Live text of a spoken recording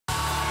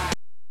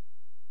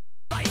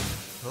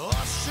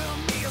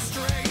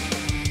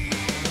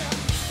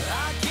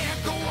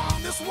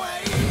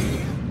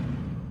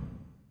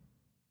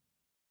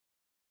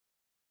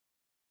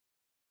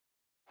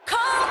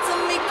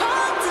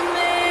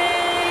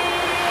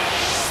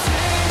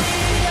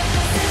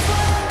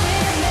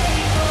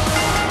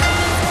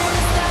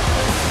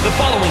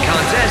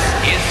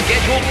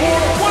table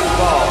for one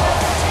fall.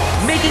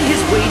 Making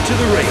his way to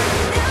the ring.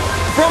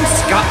 From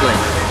Scotland,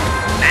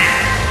 Matt.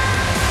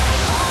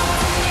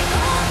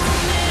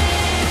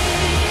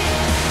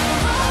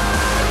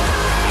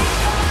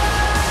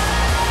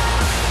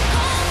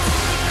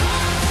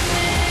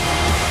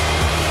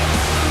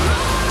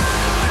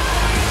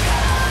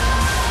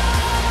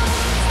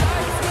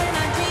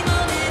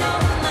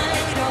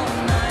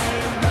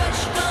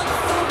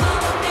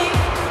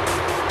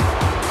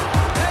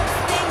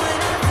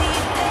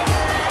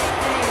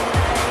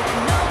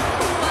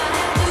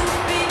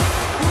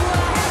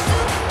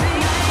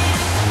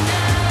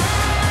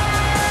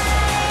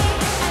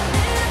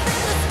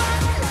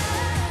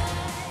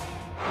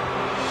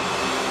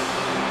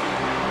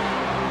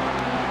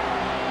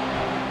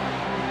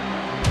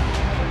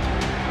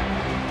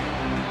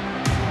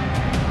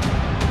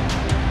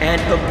 And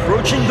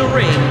approaching the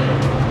ring,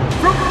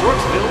 from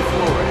Brooksville,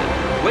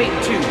 Florida,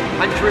 weight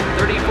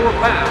 234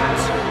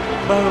 pounds,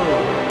 Bo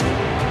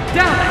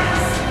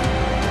Dallas.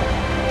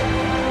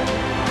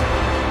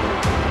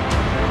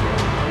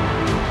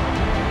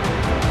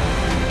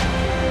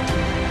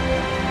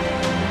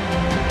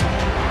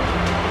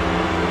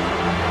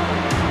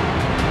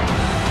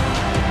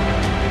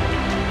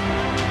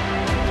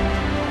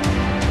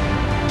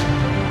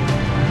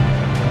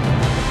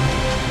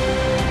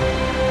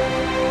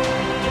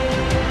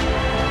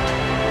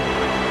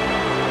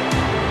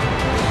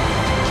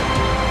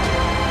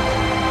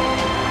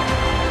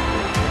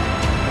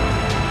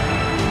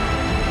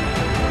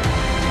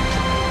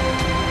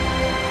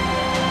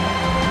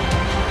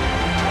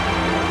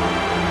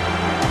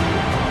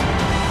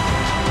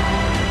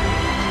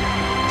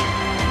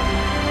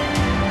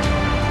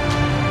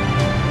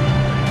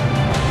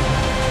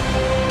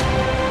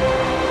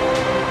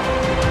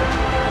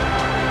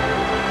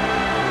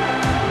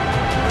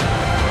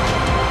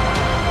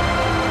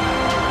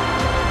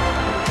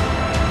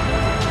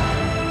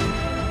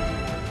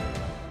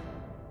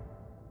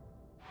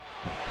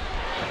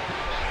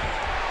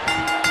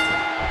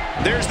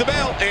 There's the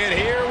belt, and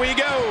here we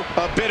go.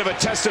 A bit of a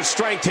test of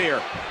strength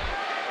here.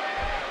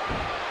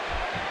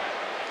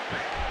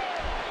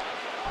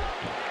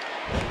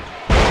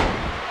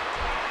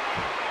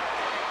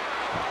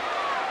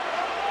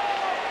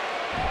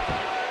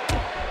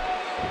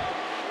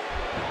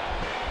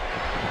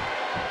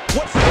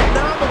 What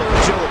phenomenal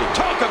agility.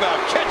 Talk about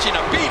catching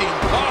a beating.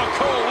 Oh,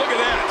 Cole, look at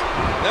that.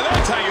 Now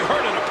that's how you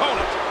hurt an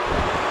opponent.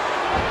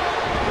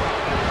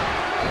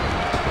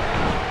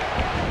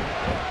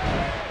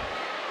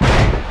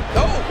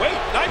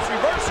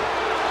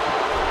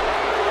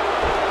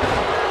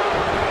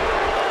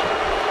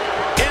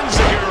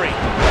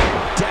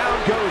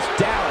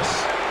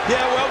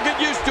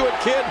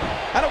 Kid,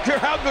 I don't care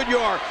how good you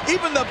are,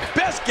 even the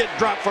best get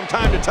dropped from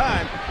time to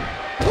time.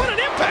 What an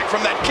impact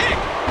from that kick!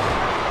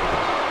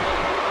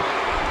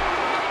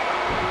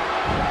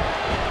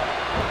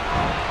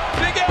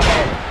 Big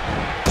elbow!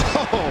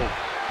 Oh!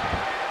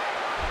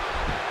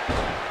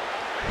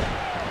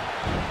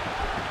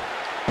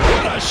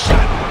 What a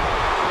shot!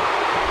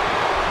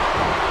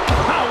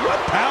 Wow,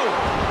 what power!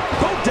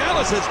 Bo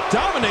Dallas has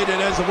dominated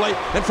as of late,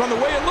 and from the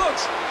way it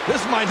looks, this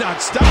might not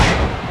stop.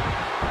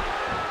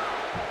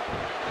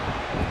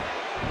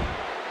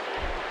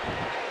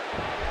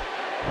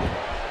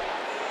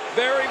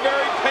 Very,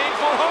 very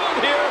painful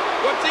hold here.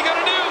 What's he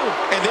gonna do?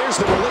 And there's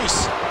the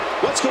release.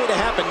 What's going to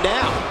happen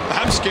now?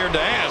 I'm scared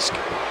to ask.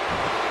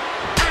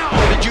 Ow!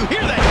 Did you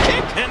hear that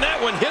kick? And that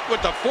one hit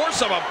with the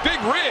force of a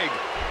big rig.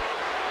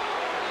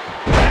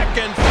 Back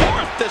and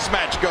forth this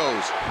match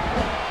goes.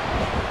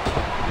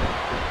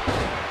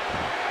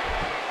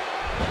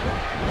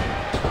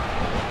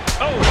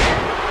 Oh!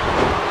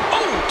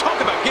 Oh,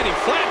 talk about getting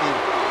flattened.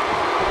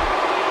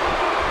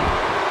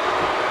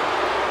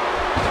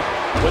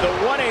 With a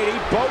 180,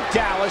 Bo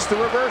Dallas, the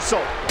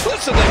reversal.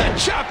 Listen to that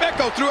chop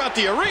echo throughout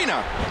the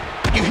arena.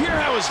 You hear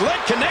how his leg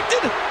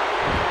connected?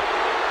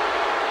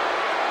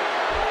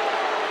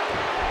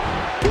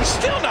 He's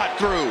still not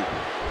through.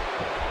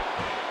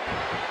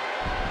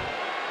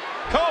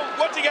 Cole,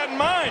 what's he got in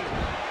mind?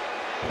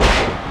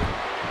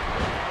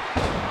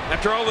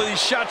 After all of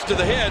these shots to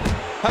the head,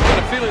 I've got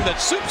a feeling that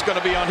Soup's going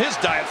to be on his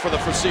diet for the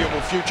foreseeable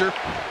future.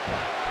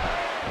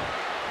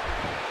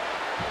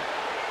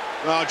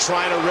 Oh,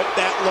 trying to rip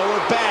that lower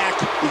back.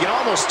 You can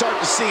almost start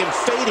to see him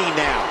fading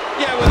now.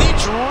 Yeah, with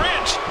each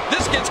wrench,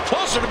 this gets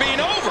closer to being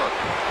over.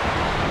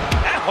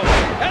 Ow,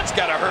 that's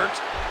gotta hurt.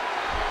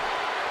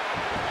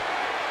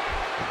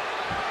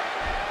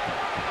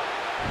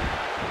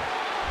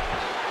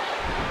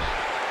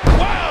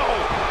 Wow!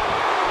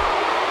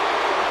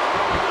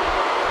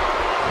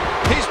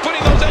 He's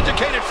putting those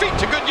educated feet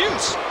to good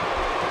use.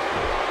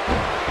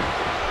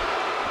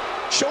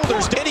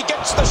 Shoulders, and he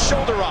gets the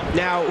shoulder up.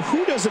 Now,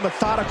 who does a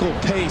methodical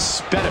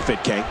pace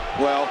benefit, King?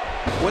 Well,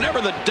 whenever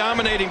the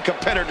dominating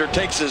competitor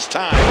takes his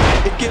time,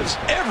 it gives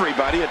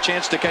everybody a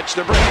chance to catch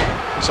their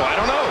breath. So I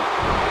don't know.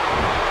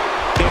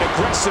 An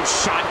aggressive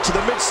shot to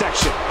the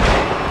midsection.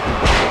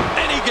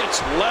 And he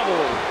gets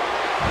leveled.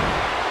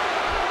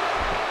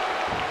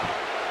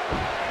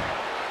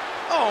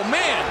 Oh,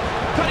 man.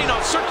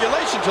 about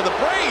circulation to the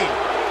brain.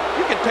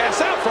 You can pass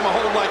out from a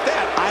hold like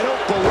that. I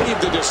don't believe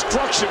the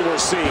destruction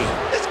we're seeing.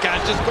 This guy's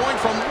just going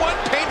from one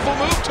painful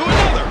move to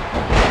another.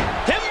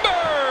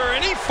 Timber,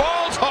 and he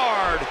falls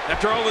hard.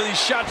 After all of these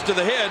shots to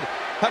the head,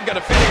 I've got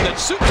a feeling that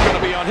Soup's going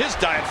to be on his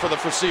diet for the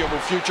foreseeable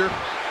future.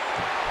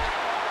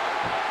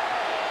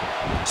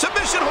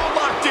 Submission hold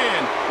locked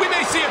in. We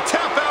may see a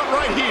tap out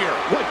right here.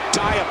 What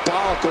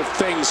diabolical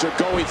things are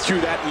going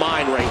through that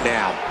mind right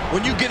now?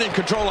 When you get in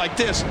control like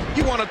this,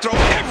 you want to throw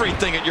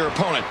everything at your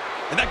opponent.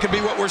 And that could be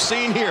what we're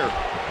seeing here.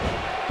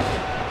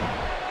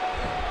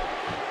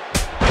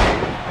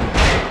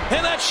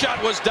 And that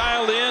shot was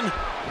dialed in.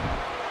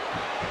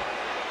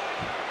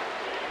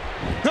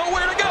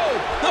 Nowhere to go.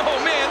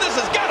 Oh, man, this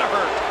has got to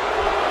hurt.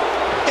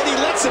 And he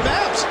lets him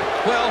out.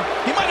 Well,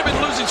 he might have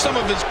been losing some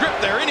of his grip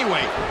there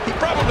anyway. He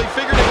probably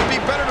figured it would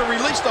be better to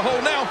release the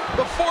hold now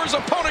before his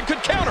opponent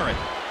could counter it.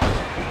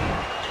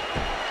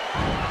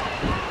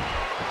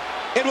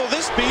 And will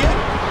this be it?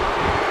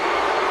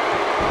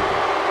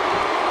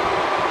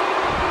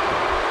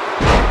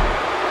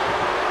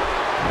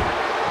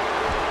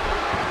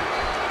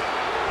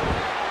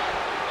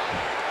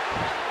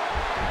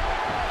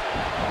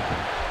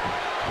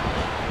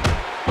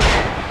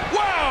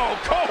 Wow,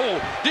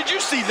 Cole, did you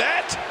see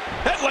that?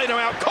 That laid him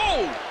out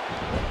cold.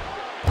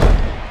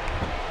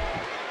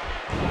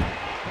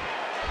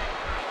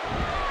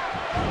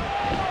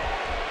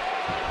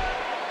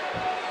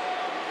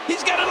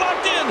 He's got it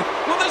locked in.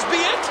 Will this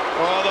be it?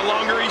 Oh, the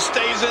longer he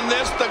stays in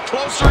this, the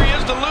closer he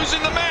is to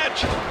losing the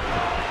match.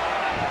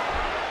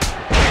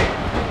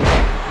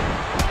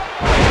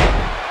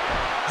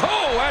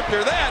 Oh,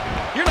 after that,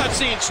 you're not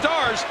seeing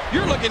stars.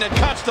 You're looking at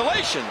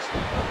constellations.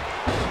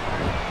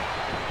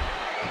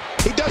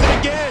 He does it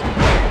again.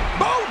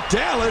 Bo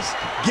Dallas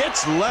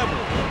gets leveled.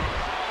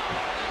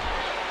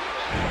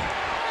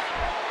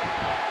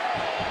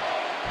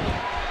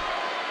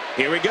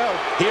 Here we go.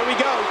 Here we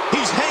go.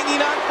 He's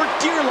hanging on for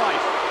dear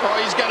life. Oh,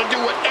 he's got to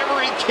do whatever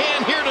he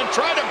can here to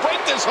try to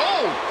break this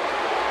hold.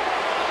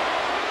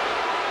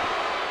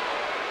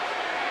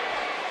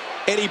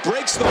 And he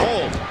breaks the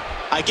hold.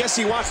 I guess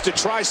he wants to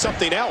try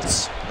something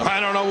else. I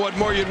don't know what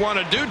more you'd want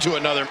to do to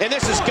another. And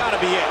this has got to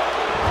be it.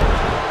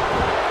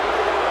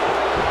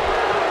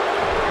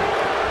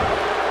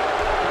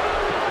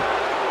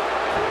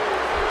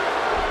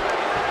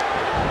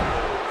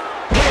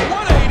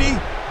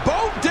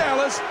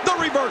 The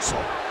reversal.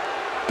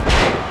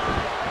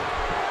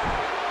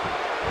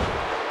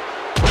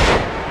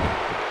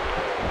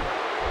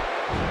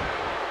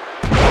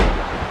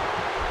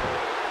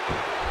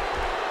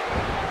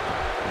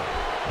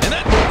 And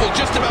that move will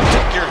just about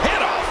take your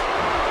head off.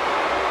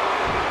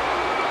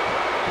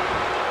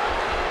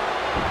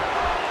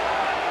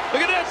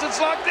 Look at this, it's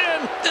locked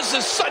in. This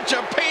is such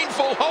a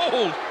painful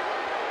hold.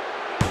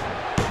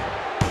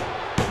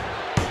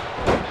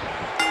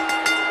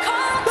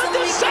 The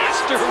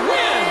disaster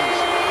wins.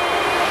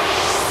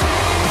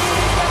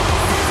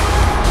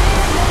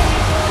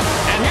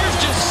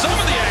 Some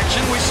of the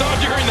action we saw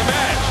during the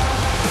match.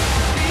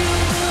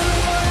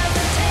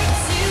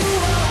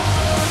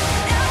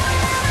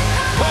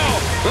 Oh,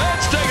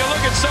 let's take a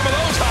look at some of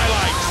those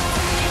highlights.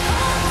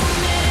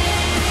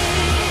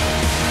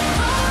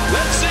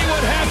 Let's see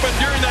what happened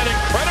during that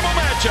incredible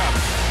matchup.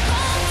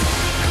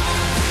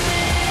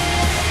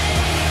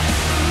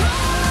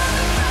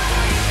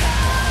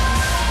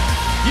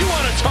 You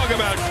want to talk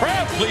about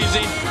crowd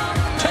pleasing?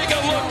 Take a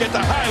look at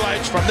the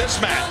highlights from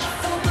this match.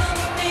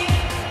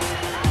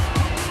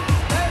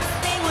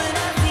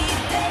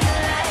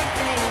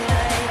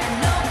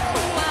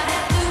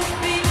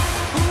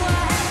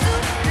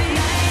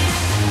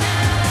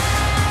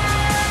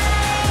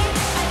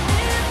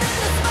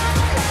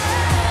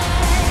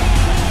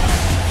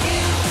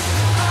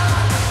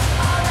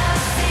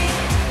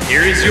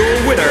 Here is your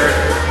winner,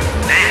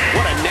 Matt.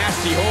 What a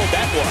nasty hold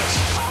that was.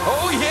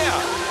 Oh,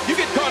 yeah. You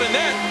get caught in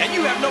that, and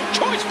you have no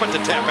choice but to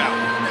tap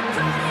out.